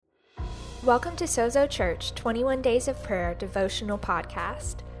Welcome to Sozo Church 21 Days of Prayer devotional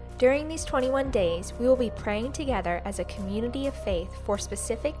podcast. During these 21 days, we will be praying together as a community of faith for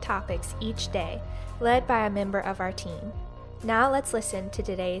specific topics each day, led by a member of our team. Now let's listen to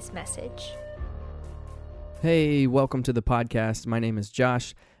today's message. Hey, welcome to the podcast. My name is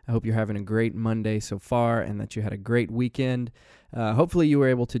Josh. I hope you're having a great Monday so far and that you had a great weekend. Hopefully you were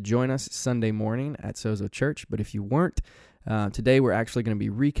able to join us Sunday morning at Sozo Church, but if you weren't, today we're actually going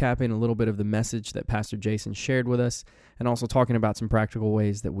to be recapping a little bit of the message that Pastor Jason shared with us and also talking about some practical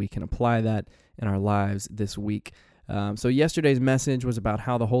ways that we can apply that in our lives this week. So yesterday's message was about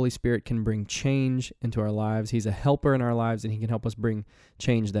how the Holy Spirit can bring change into our lives. He's a helper in our lives, and he can help us bring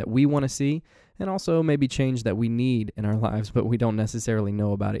change that we want to see and also maybe change that we need in our lives, but we don't necessarily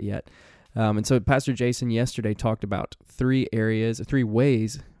know about it yet. And so Pastor Jason yesterday talked about three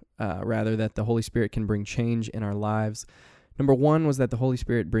ways that the Holy Spirit can bring change in our lives. Number one was that the Holy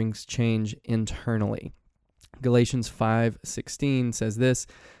Spirit brings change internally. Galatians 5:16 says this,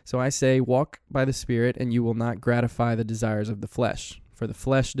 "So I say, walk by the Spirit, and you will not gratify the desires of the flesh. For the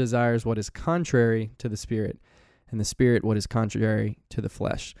flesh desires what is contrary to the Spirit, and the Spirit what is contrary to the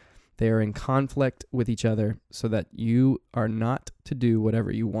flesh. They are in conflict with each other, so that you are not to do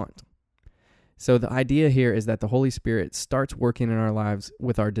whatever you want." So the idea here is that the Holy Spirit starts working in our lives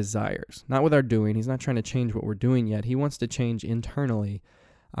with our desires, not with our doing. He's not trying to change what we're doing yet. He wants to change internally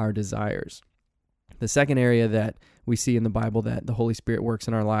our desires. The second area that we see in the Bible that the Holy Spirit works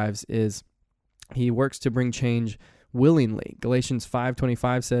in our lives is he works to bring change willingly. Galatians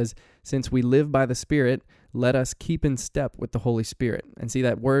 5:25 says, "Since we live by the Spirit, let us keep in step with the Holy Spirit." And see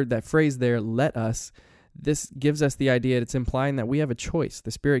that phrase there, "let us," this gives us the idea, it's implying that we have a choice.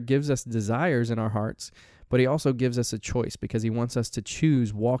 The Spirit gives us desires in our hearts, but he also gives us a choice because he wants us to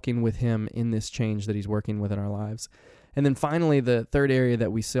choose walking with him in this change that he's working with in our lives. And then finally, the third area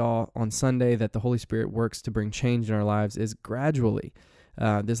that we saw on Sunday that the Holy Spirit works to bring change in our lives is gradually.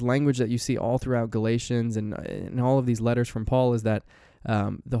 This language that you see all throughout Galatians and all of these letters from Paul is that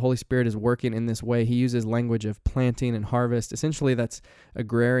the Holy Spirit is working in this way. He uses language of planting and harvest. Essentially, that's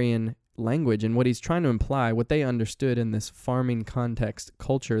agrarian language. And what he's trying to imply, what they understood in this farming context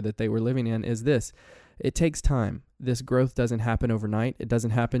culture that they were living in is this. It takes time. This growth doesn't happen overnight. It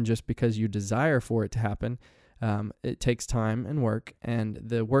doesn't happen just because you desire for it to happen. It takes time and work, and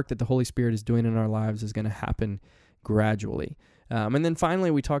the work that the Holy Spirit is doing in our lives is going to happen gradually. And then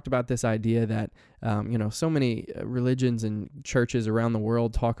finally, we talked about this idea that, so many religions and churches around the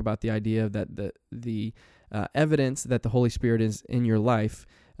world talk about the idea that the evidence that the Holy Spirit is in your life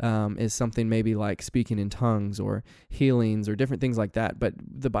is something maybe like speaking in tongues or healings or different things like that. But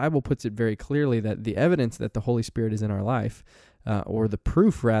the Bible puts it very clearly that the evidence that the Holy Spirit is in our life, or the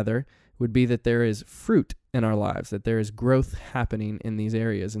proof rather, would be that there is fruit in our lives, that there is growth happening in these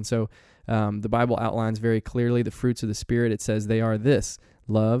areas. And so the Bible outlines very clearly the fruits of the Spirit. It says they are this: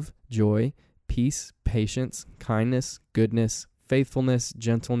 love, joy, peace, patience, kindness, goodness, faithfulness,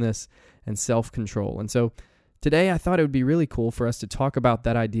 gentleness, and self-control. And so today I thought it would be really cool for us to talk about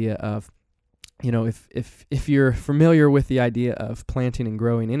that idea of, if you're familiar with the idea of planting and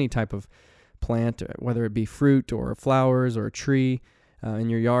growing any type of plant, whether it be fruit or flowers or a tree,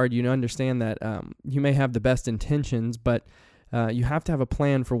 in your yard, you understand that you may have the best intentions, but you have to have a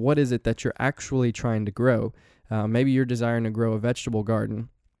plan for what is it that you're actually trying to grow. Maybe you're desiring to grow a vegetable garden.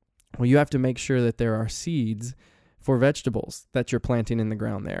 Well, you have to make sure that there are seeds for vegetables that you're planting in the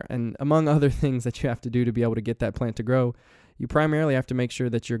ground there. And among other things that you have to do to be able to get that plant to grow, you primarily have to make sure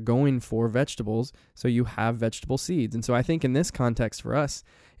that you're going for vegetables so you have vegetable seeds. And so I think in this context for us,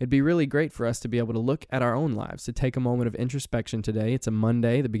 it'd be really great for us to be able to look at our own lives, to take a moment of introspection today. It's a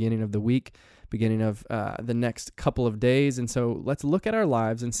Monday, the beginning of the week, beginning of the next couple of days. And so let's look at our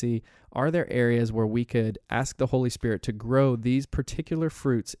lives and see, are there areas where we could ask the Holy Spirit to grow these particular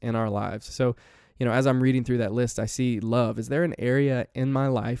fruits in our lives? So, as I'm reading through that list, I see love. Is there an area in my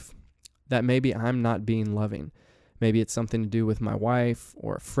life that maybe I'm not being loving? Maybe it's something to do with my wife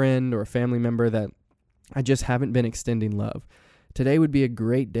or a friend or a family member that I just haven't been extending love. Today would be a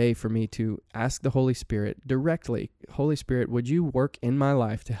great day for me to ask the Holy Spirit directly, Holy Spirit, would you work in my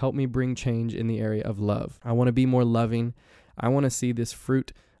life to help me bring change in the area of love? I want to be more loving. I want to see this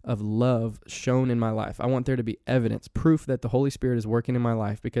fruit of love shown in my life. I want there to be evidence, proof that the Holy Spirit is working in my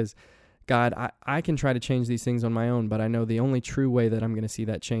life because, God, I can try to change these things on my own, but I know the only true way that I'm going to see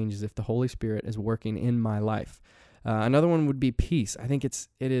that change is if the Holy Spirit is working in my life. Another one would be peace. I think it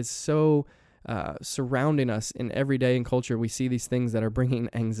is so surrounding us in everyday and culture. We see these things that are bringing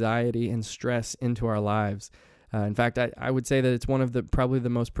anxiety and stress into our lives. In fact, I would say that it's one of probably the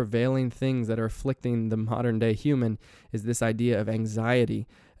most prevailing things that are afflicting the modern day human is this idea of anxiety.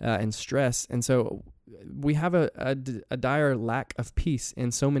 and stress. And so we have a dire lack of peace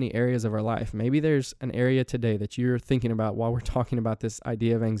in so many areas of our life. Maybe there's an area today that you're thinking about while we're talking about this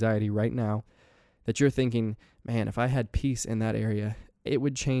idea of anxiety right now, that you're thinking, man, if I had peace in that area, it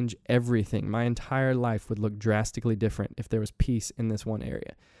would change everything. My entire life would look drastically different if there was peace in this one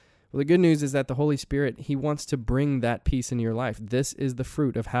area. Well, the good news is that the Holy Spirit, he wants to bring that peace into your life. This is the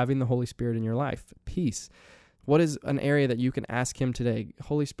fruit of having the Holy Spirit in your life, peace. What is an area that you can ask him today?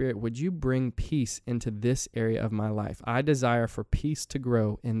 Holy Spirit, would you bring peace into this area of my life? I desire for peace to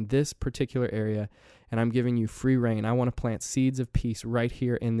grow in this particular area, and I'm giving you free reign. I want to plant seeds of peace right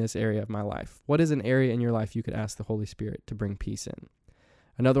here in this area of my life. What is an area in your life you could ask the Holy Spirit to bring peace in?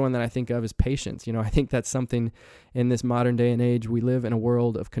 Another one that I think of is patience. I think that's something in this modern day and age. We live in a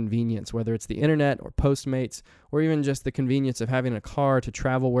world of convenience, whether it's the internet or Postmates, or even just the convenience of having a car to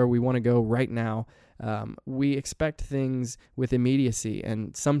travel where we want to go right now. We expect things with immediacy,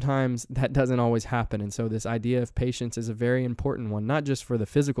 and sometimes that doesn't always happen. And so this idea of patience is a very important one, not just for the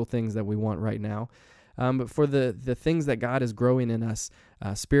physical things that we want right now, but for the things that God is growing in us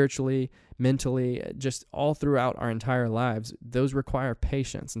spiritually, mentally, just all throughout our entire lives. Those require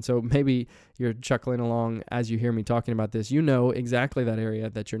patience. And so maybe you're chuckling along as you hear me talking about this. You know exactly that area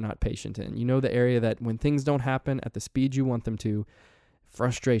that you're not patient in. You know the area that when things don't happen at the speed you want them to,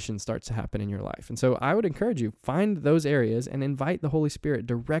 frustration starts to happen in your life. And so I would encourage you, find those areas and invite the Holy Spirit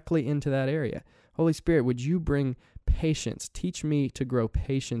directly into that area. Holy Spirit, would you bring patience? Teach me to grow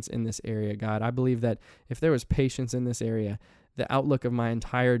patience in this area, God. I believe that if there was patience in this area, the outlook of my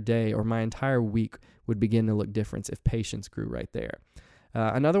entire day or my entire week would begin to look different if patience grew right there.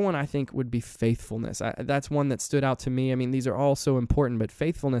 Another one I think would be faithfulness. That's one that stood out to me. I mean, these are all so important, but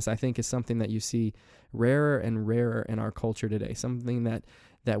faithfulness, I think, is something that you see rarer and rarer in our culture today, something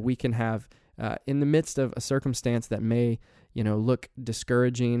that we can have in the midst of a circumstance that may look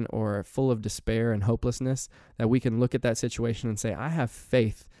discouraging or full of despair and hopelessness, that we can look at that situation and say, I have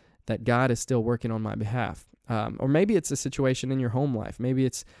faith that God is still working on my behalf. Or maybe it's a situation in your home life. Maybe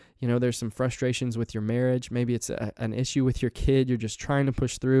it's, there's some frustrations with your marriage. Maybe it's an issue with your kid. You're just trying to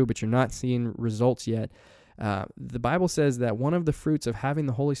push through, but you're not seeing results yet. The Bible says that one of the fruits of having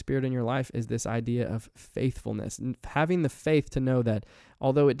the Holy Spirit in your life is this idea of faithfulness, and having the faith to know that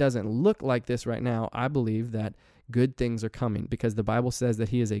although it doesn't look like this right now, I believe that good things are coming, because the Bible says that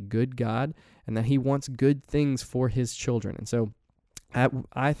he is a good God and that he wants good things for his children. And so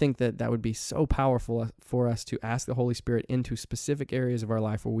I think that would be so powerful for us to ask the Holy Spirit into specific areas of our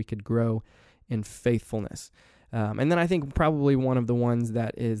life where we could grow in faithfulness. And then I think probably one of the ones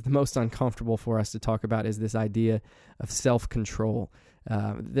that is the most uncomfortable for us to talk about is this idea of self-control.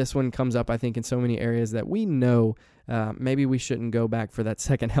 This one comes up, I think, in so many areas that we know maybe we shouldn't go back for that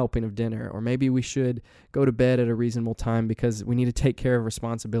second helping of dinner, or maybe we should go to bed at a reasonable time because we need to take care of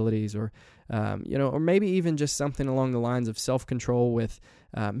responsibilities, or or maybe even just something along the lines of self-control with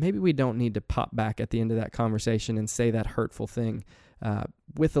maybe we don't need to pop back at the end of that conversation and say that hurtful thing.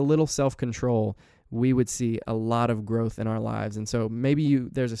 With a little self-control, we would see a lot of growth in our lives. And so maybe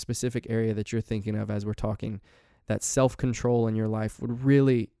there's a specific area that you're thinking of as we're talking, that self-control in your life would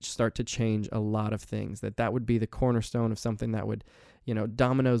really start to change a lot of things, that would be the cornerstone of something that would,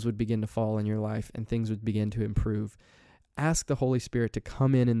 dominoes would begin to fall in your life and things would begin to improve. Ask the Holy Spirit to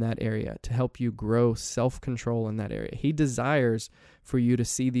come in that area to help you grow self-control in that area. He desires for you to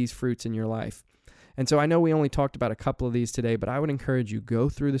see these fruits in your life. And so I know we only talked about a couple of these today, but I would encourage you, go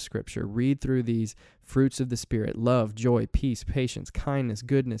through the scripture, read through these fruits of the Spirit: love, joy, peace, patience, kindness,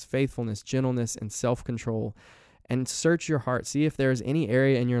 goodness, faithfulness, gentleness, and self-control. And search your heart. See if there's any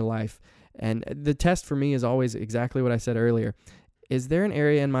area in your life. And the test for me is always exactly what I said earlier. Is there an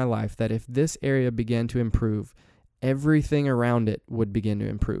area in my life that if this area began to improve, everything around it would begin to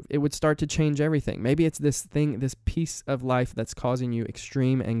improve? It would start to change everything. Maybe it's this piece of life that's causing you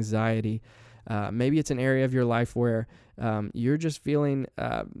extreme anxiety. Maybe it's an area of your life where you're just feeling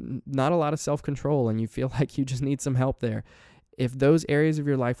not a lot of self-control and you feel like you just need some help there. If those areas of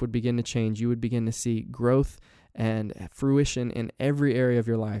your life would begin to change, you would begin to see growth and fruition in every area of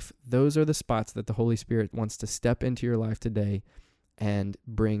your life. Those are the spots that the Holy Spirit wants to step into your life today and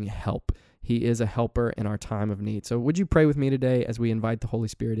bring help. He is a helper in our time of need. So would you pray with me today as we invite the Holy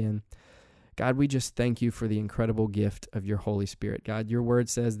Spirit in? God, we just thank you for the incredible gift of your Holy Spirit. God, your word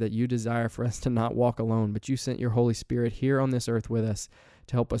says that you desire for us to not walk alone, but you sent your Holy Spirit here on this earth with us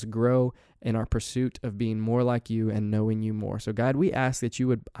to help us grow in our pursuit of being more like you and knowing you more. So God, we ask that you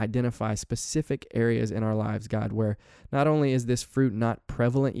would identify specific areas in our lives, God, where not only is this fruit not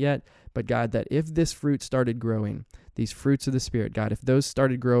prevalent yet, But God, that if this fruit started growing, these fruits of the Spirit, God, if those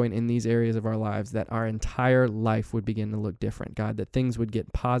started growing in these areas of our lives, that our entire life would begin to look different. God, that things would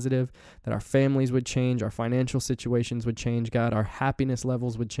get positive, that our families would change, our financial situations would change, God, our happiness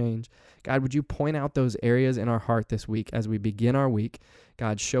levels would change. God, would you point out those areas in our heart this week as we begin our week?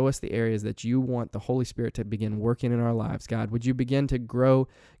 God, show us the areas that you want the Holy Spirit to begin working in our lives. God, would you begin to grow,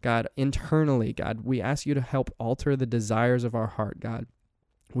 God, internally? God, we ask you to help alter the desires of our heart, God.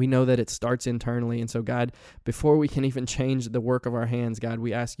 We know that it starts internally. And so, God, before we can even change the work of our hands, God,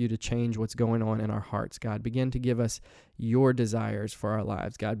 we ask you to change what's going on in our hearts. God, begin to give us your desires for our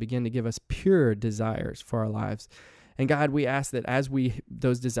lives. God, begin to give us pure desires for our lives. And God, we ask that as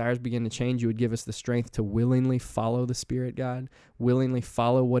those desires begin to change, you would give us the strength to willingly follow the Spirit, God, willingly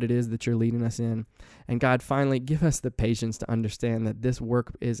follow what it is that you're leading us in. And God, finally, give us the patience to understand that this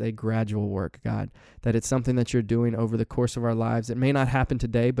work is a gradual work, God, that it's something that you're doing over the course of our lives. It may not happen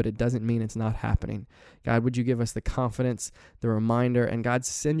today, but it doesn't mean it's not happening. God, would you give us the confidence, the reminder, and God,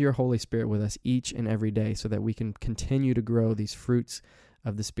 send your Holy Spirit with us each and every day so that we can continue to grow these fruits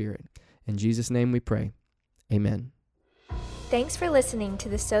of the Spirit. In Jesus' name we pray. Amen. Thanks for listening to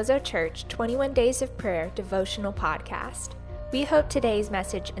the Sozo Church 21 Days of Prayer devotional podcast. We hope today's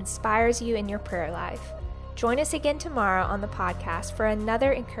message inspires you in your prayer life. Join us again tomorrow on the podcast for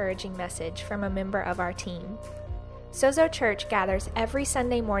another encouraging message from a member of our team. Sozo Church gathers every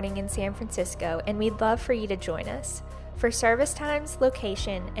Sunday morning in San Francisco, and we'd love for you to join us. For service times,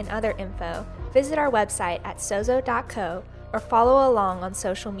 location, and other info, visit our website at sozo.co or follow along on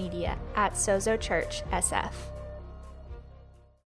social media at Sozo Church SF.